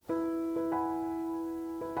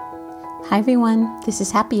Hi everyone, this is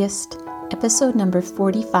Happiest, episode number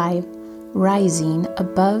 45, Rising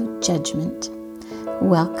Above Judgment.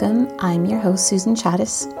 Welcome, I'm your host, Susan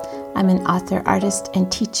Chattis. I'm an author, artist, and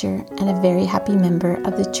teacher, and a very happy member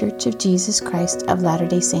of the Church of Jesus Christ of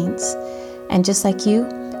Latter-day Saints. And just like you,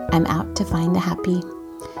 I'm out to find the happy.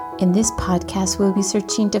 In this podcast, we'll be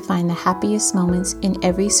searching to find the happiest moments in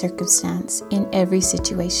every circumstance, in every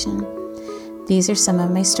situation. These are some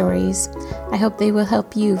of my stories. I hope they will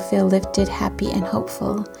help you feel lifted, happy, and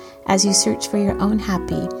hopeful as you search for your own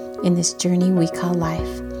happy in this journey we call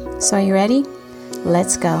life. So are you ready?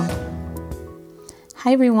 Let's go.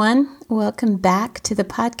 Hi everyone. Welcome back to the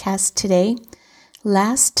podcast today.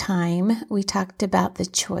 Last time we talked about the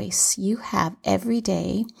choice you have every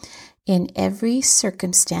day in every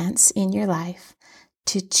circumstance in your life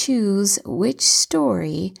to choose which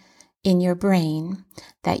story in your brain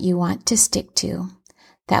that you want to stick to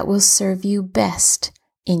that will serve you best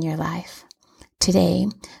in your life. Today,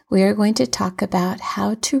 we are going to talk about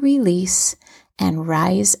how to release and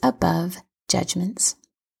rise above judgments.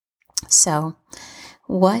 So,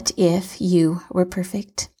 what if you were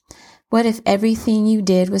perfect? What if everything you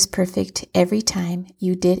did was perfect every time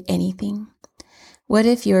you did anything? What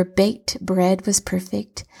if your baked bread was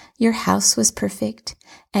perfect, your house was perfect,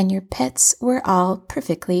 and your pets were all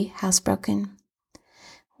perfectly housebroken?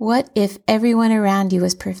 What if everyone around you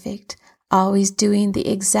was perfect, always doing the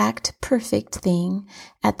exact perfect thing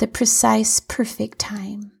at the precise perfect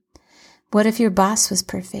time? What if your boss was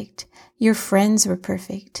perfect, your friends were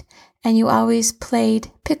perfect, and you always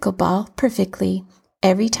played pickleball perfectly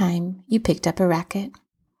every time you picked up a racket?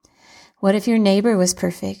 What if your neighbor was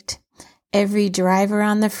perfect? Every driver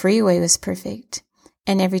on the freeway was perfect,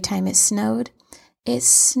 and every time it snowed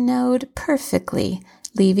perfectly,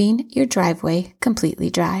 leaving your driveway completely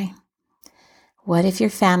dry. What if your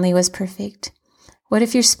family was perfect? What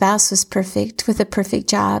if your spouse was perfect with a perfect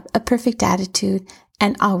job, a perfect attitude,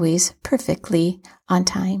 and always perfectly on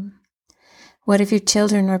time? What if your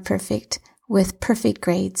children were perfect with perfect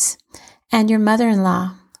grades, and your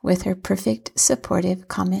mother-in-law with her perfect supportive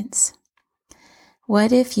comments?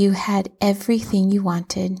 What if you had everything you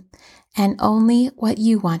wanted and only what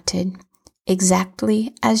you wanted,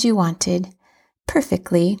 exactly as you wanted,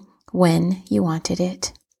 perfectly when you wanted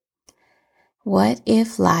it? What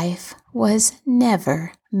if life was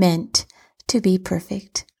never meant to be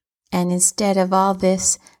perfect, and instead of all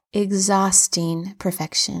this exhausting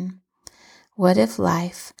perfection? What if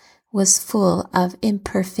life was full of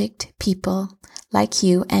imperfect people like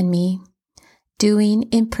you and me, doing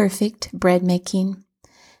imperfect bread making,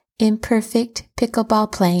 imperfect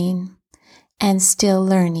pickleball playing, and still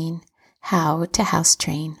learning how to house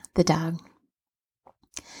train the dog?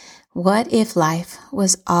 What if life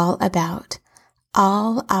was all about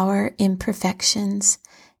all our imperfections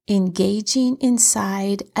engaging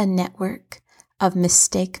inside a network of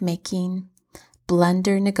mistake making,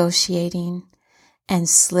 blunder negotiating, and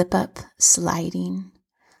slip up sliding,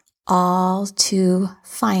 all to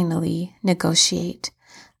finally negotiate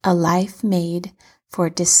a life made for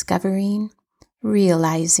discovering,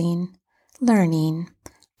 realizing, learning,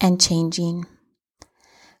 and changing?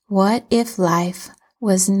 What if life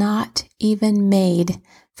was not even made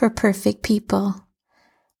for perfect people,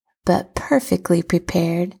 but perfectly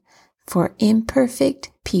prepared for imperfect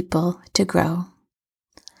people to grow?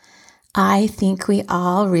 I think we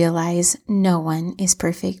all realize no one is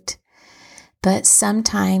perfect, but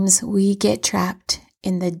sometimes we get trapped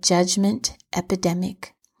in the judgment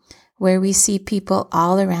epidemic, where we see people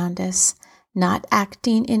all around us not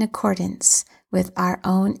acting in accordance with our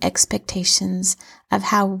own expectations of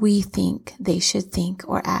how we think they should think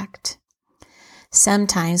or act.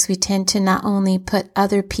 Sometimes we tend to not only put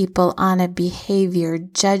other people on a behavior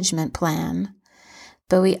judgment plan,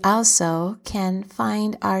 but we also can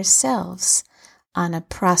find ourselves on a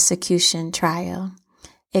prosecution trial,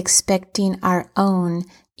 expecting our own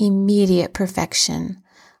immediate perfection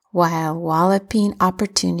while walloping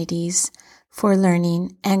opportunities for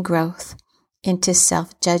learning and growth into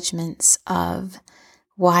self-judgments of,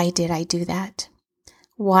 why did I do that?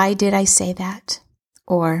 Why did I say that?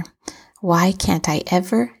 Or, why can't I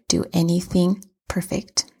ever do anything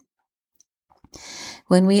perfect?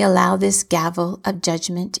 When we allow this gavel of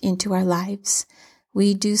judgment into our lives,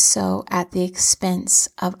 we do so at the expense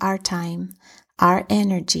of our time, our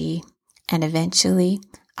energy, and eventually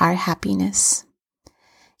our happiness.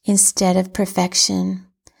 Instead of perfection,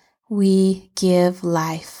 we give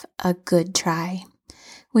life a good try.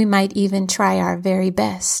 We might even try our very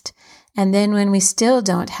best, and then when we still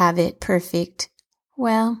don't have it perfect,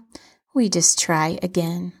 well, we just try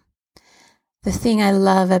again. The thing I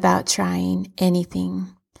love about trying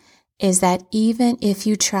anything is that even if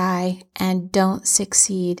you try and don't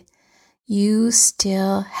succeed, you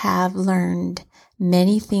still have learned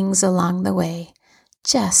many things along the way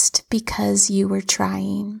just because you were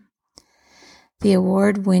trying. The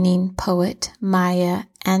award-winning poet Maya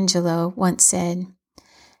Angelou once said,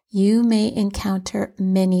 "You may encounter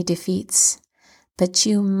many defeats, but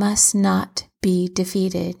you must not be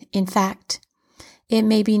defeated. In fact, it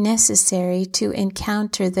may be necessary to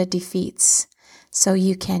encounter the defeats so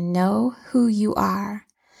you can know who you are,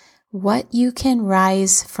 what you can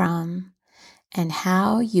rise from, and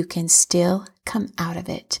how you can still come out of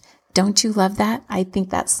it." Don't you love that? I think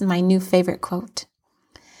that's my new favorite quote.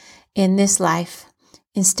 In this life,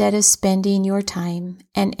 instead of spending your time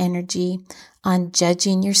and energy on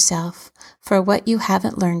judging yourself for what you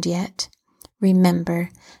haven't learned yet,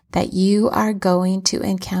 remember that you are going to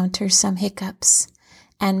encounter some hiccups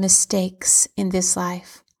and mistakes in this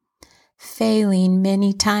life. Failing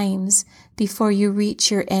many times before you reach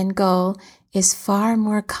your end goal is far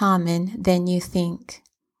more common than you think.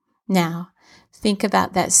 Now, think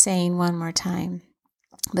about that saying one more time,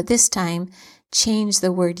 but this time change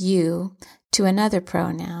the word you to another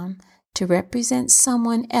pronoun to represent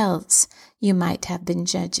someone else you might have been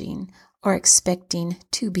judging or expecting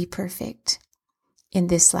to be perfect. In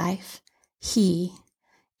this life, he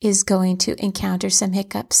is going to encounter some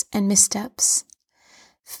hiccups and missteps,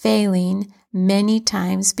 failing many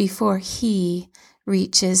times before he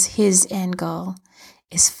reaches his end goal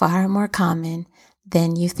is far more common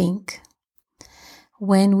than you think.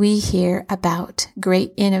 When we hear about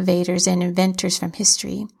great innovators and inventors from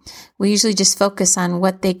history, we usually just focus on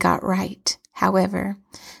what they got right. However,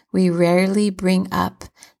 we rarely bring up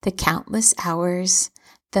the countless hours,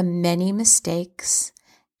 the many mistakes,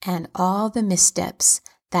 and all the missteps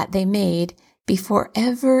that they made before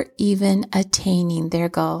ever even attaining their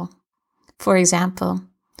goal. For example,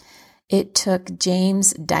 it took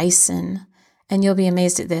James Dyson, and you'll be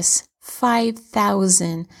amazed at this,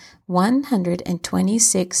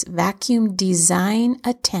 5,126 vacuum design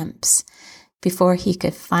attempts before he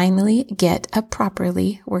could finally get a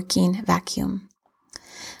properly working vacuum.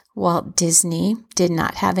 Walt Disney did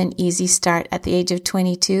not have an easy start at the age of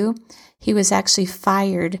 22. He was actually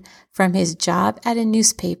fired from his job at a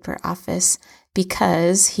newspaper office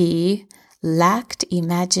because he lacked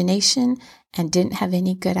imagination and didn't have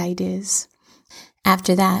any good ideas.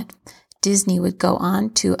 After that, Disney would go on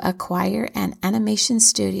to acquire an animation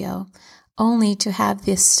studio, only to have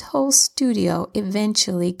this whole studio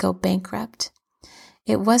eventually go bankrupt.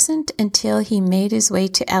 It wasn't until he made his way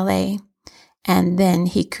to LA, and then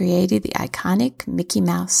he created the iconic Mickey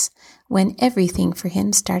Mouse, when everything for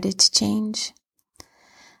him started to change.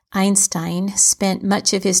 Einstein spent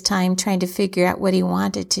much of his time trying to figure out what he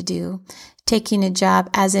wanted to do, taking a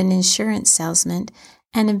job as an insurance salesman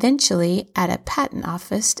and eventually at a patent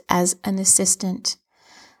office as an assistant.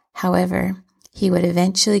 However, he would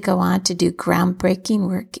eventually go on to do groundbreaking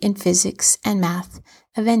work in physics and math,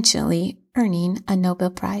 eventually earning a Nobel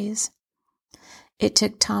Prize. It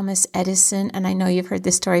took Thomas Edison, and I know you've heard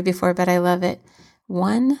this story before, but I love it,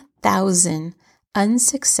 1,000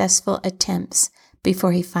 unsuccessful attempts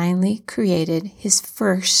before he finally created his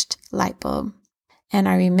first light bulb. And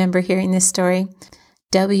I remember hearing this story.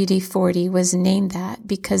 WD-40 was named that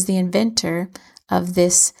because the inventor of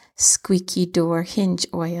this squeaky door hinge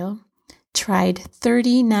oil tried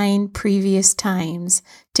 39 previous times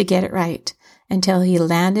to get it right until he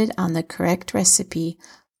landed on the correct recipe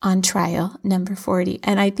on trial number 40.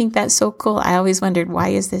 And I think that's so cool. I always wondered, why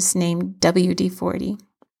is this named WD-40?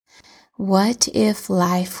 What if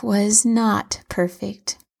life was not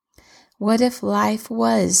perfect? What if life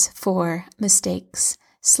was for mistakes,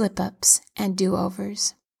 slip-ups, and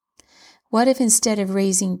do-overs? What if instead of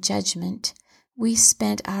raising judgment, we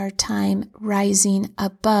spent our time rising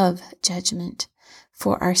above judgment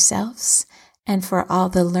for ourselves and for all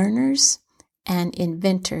the learners and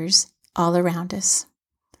inventors all around us?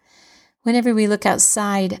 Whenever we look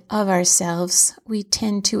outside of ourselves, we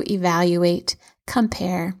tend to evaluate,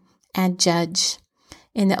 compare, and judge.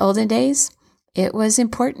 In the olden days, it was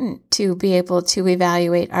important to be able to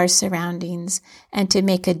evaluate our surroundings and to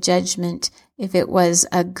make a judgment if it was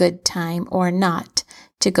a good time or not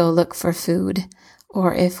to go look for food,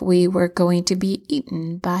 or if we were going to be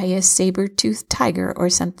eaten by a saber-toothed tiger or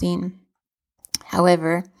something.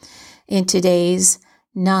 However, in today's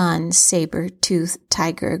non-saber-toothed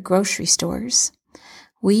tiger grocery stores,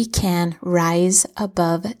 we can rise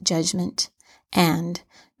above judgment and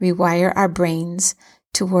rewire our brains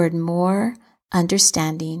toward more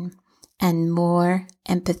understanding and more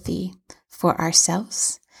empathy for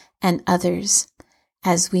ourselves and others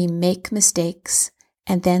as we make mistakes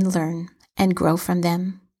and then learn and grow from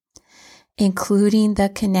them, including the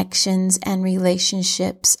connections and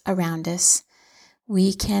relationships around us.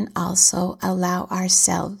 We can also allow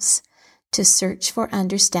ourselves to search for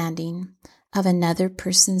understanding of another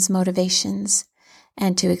person's motivations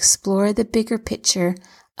and to explore the bigger picture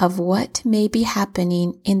of what may be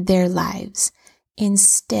happening in their lives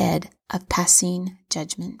instead of passing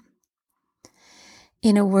judgment.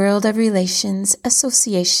 In a world of relations,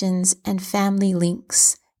 associations, and family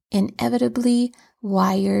links, inevitably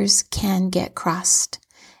wires can get crossed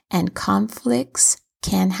and conflicts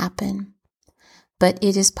can happen. But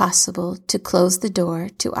it is possible to close the door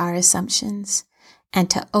to our assumptions and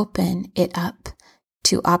to open it up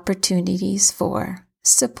to opportunities for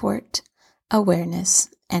support, awareness,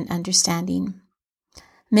 and understanding.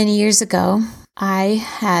 Many years ago, I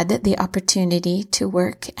had the opportunity to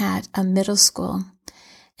work at a middle school,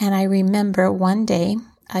 and I remember one day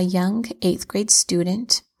a young 8th grade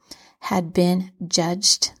student had been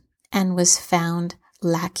judged and was found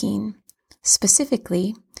lacking.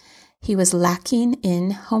 Specifically, he was lacking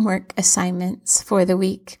in homework assignments for the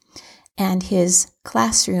week, and his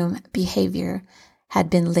classroom behavior had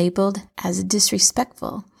been labeled as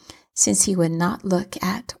disrespectful since he would not look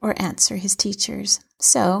at or answer his teachers.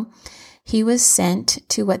 So he was sent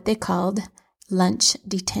to what they called lunch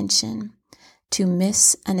detention to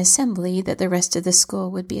miss an assembly that the rest of the school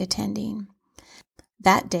would be attending.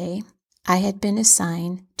 That day, I had been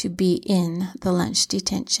assigned to be in the lunch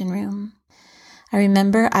detention room. I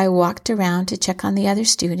remember I walked around to check on the other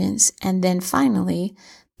students and then finally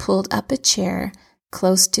pulled up a chair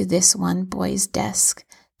close to this one boy's desk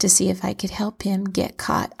to see if I could help him get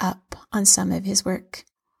caught up on some of his work.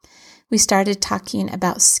 We started talking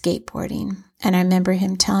about skateboarding, and I remember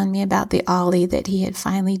him telling me about the ollie that he had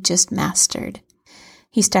finally just mastered.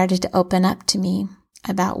 He started to open up to me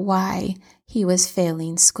about why he was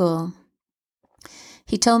failing school.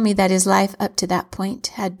 He told me that his life up to that point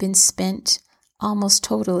had been spent almost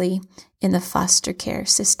totally in the foster care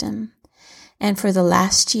system. And for the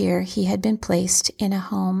last year, he had been placed in a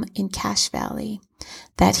home in Cache Valley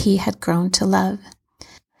that he had grown to love.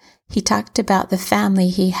 He talked about the family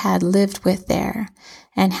he had lived with there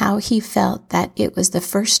and how he felt that it was the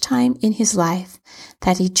first time in his life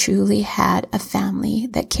that he truly had a family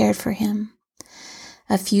that cared for him.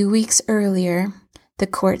 A few weeks earlier, the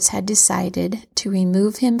courts had decided to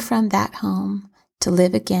remove him from that home to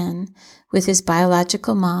live again with his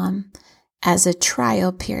biological mom as a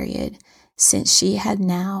trial period since she had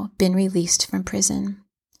now been released from prison.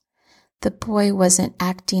 The boy wasn't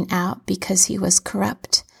acting out because he was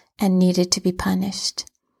corrupt and needed to be punished.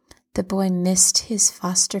 The boy missed his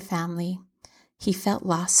foster family. He felt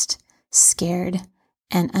lost, scared,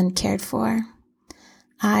 and uncared for.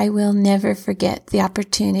 I will never forget the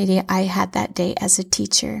opportunity I had that day as a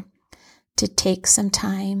teacher to take some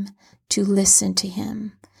time to listen to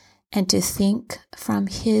him and to think from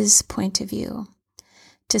his point of view,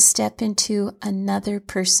 to step into another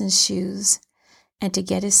person's shoes and to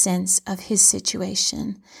get a sense of his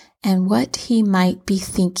situation and what he might be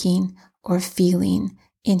thinking or feeling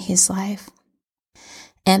in his life.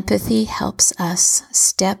 Empathy helps us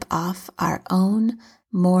step off our own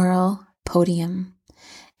moral podium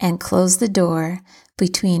and close the door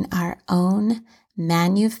between our own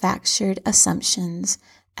manufactured assumptions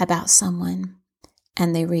about someone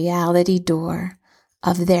and the reality door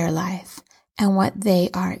of their life and what they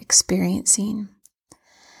are experiencing.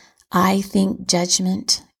 I think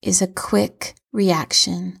judgment is a quick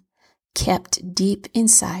reaction kept deep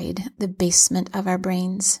inside the basement of our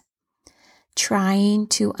brains. Trying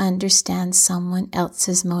to understand someone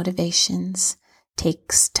else's motivations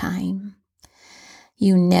takes time.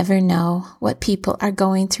 You never know what people are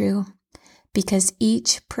going through because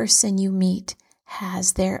each person you meet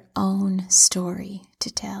has their own story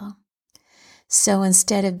to tell. So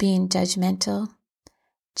instead of being judgmental,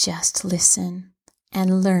 just listen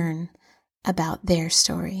and learn about their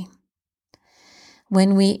story.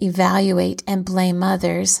 When we evaluate and blame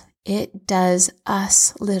others, it does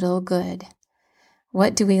us little good.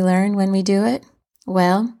 What do we learn when we do it?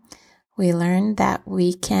 Well, we learn that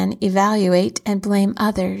we can evaluate and blame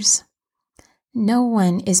others. No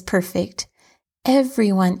one is perfect.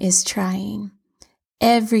 Everyone is trying.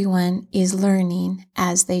 Everyone is learning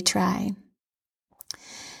as they try.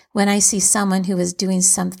 When I see someone who is doing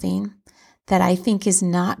something that I think is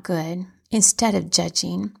not good, instead of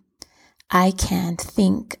judging, I can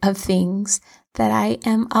think of things that I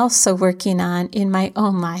am also working on in my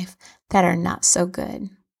own life that are not so good.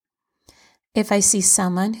 If I see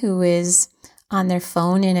someone who is on their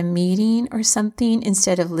phone in a meeting or something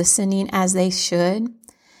instead of listening as they should,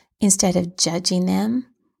 Instead of judging them,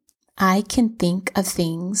 I can think of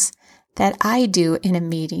things that I do in a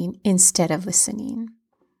meeting instead of listening.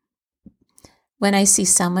 When I see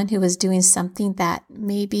someone who is doing something that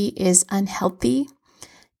maybe is unhealthy,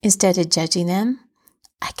 instead of judging them,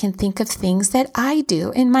 I can think of things that I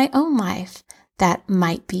do in my own life that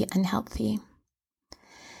might be unhealthy.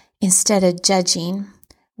 Instead of judging,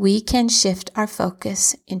 we can shift our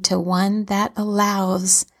focus into one that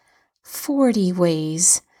allows 40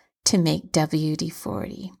 ways to make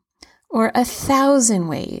WD-40 or 1,000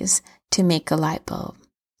 ways to make a light bulb,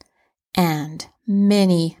 and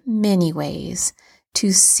many, many ways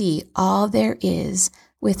to see all there is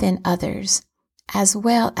within others as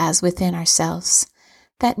well as within ourselves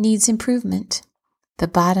that needs improvement. The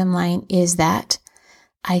bottom line is that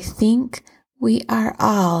I think we are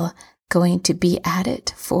all going to be at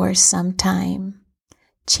it for some time,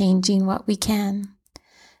 changing what we can,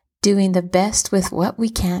 doing the best with what we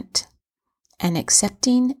can't, and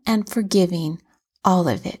accepting and forgiving all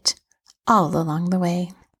of it, all along the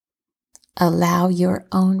way. Allow your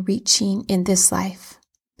own reaching in this life.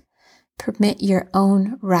 Permit your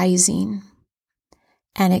own rising,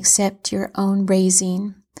 and accept your own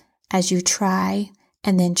raising as you try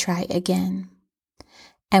and then try again.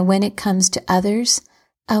 And when it comes to others,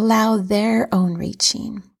 allow their own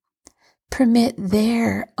reaching. Permit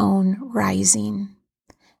their own rising,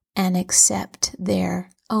 and accept their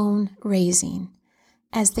own raising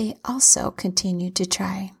as they also continue to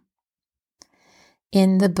try.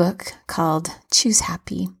 In the book called Choose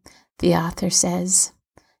Happy, the author says,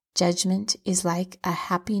 judgment is like a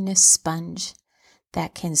happiness sponge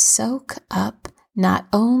that can soak up not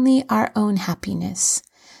only our own happiness,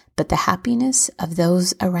 but the happiness of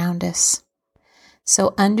those around us.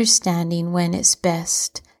 So understanding when it's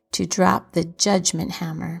best to drop the judgment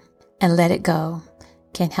hammer and let it go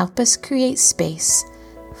can help us create space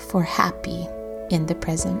for happy in the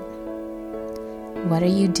present. What are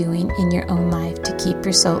you doing in your own life to keep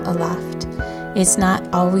your soul aloft? It's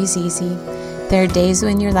not always easy. There are days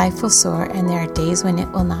when your life will soar and there are days when it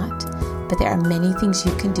will not. But there are many things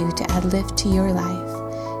you can do to add lift to your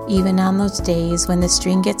life. Even on those days when the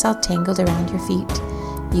string gets all tangled around your feet,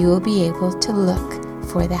 you will be able to look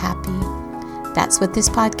for the happy. That's what this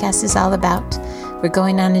podcast is all about. We're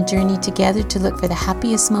going on a journey together to look for the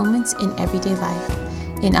happiest moments in everyday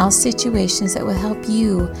life, in all situations that will help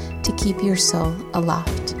you to keep your soul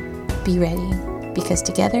aloft. Be ready, because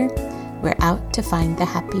together we're out to find the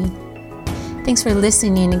happy. Thanks for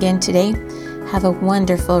listening again today. Have a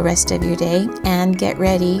wonderful rest of your day and get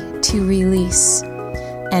ready to release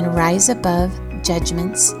and rise above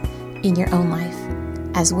judgments in your own life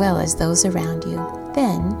as well as those around you.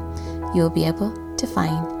 Then you'll be able to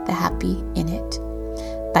find the happy in it.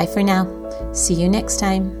 Bye for now. See you next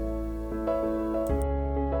time.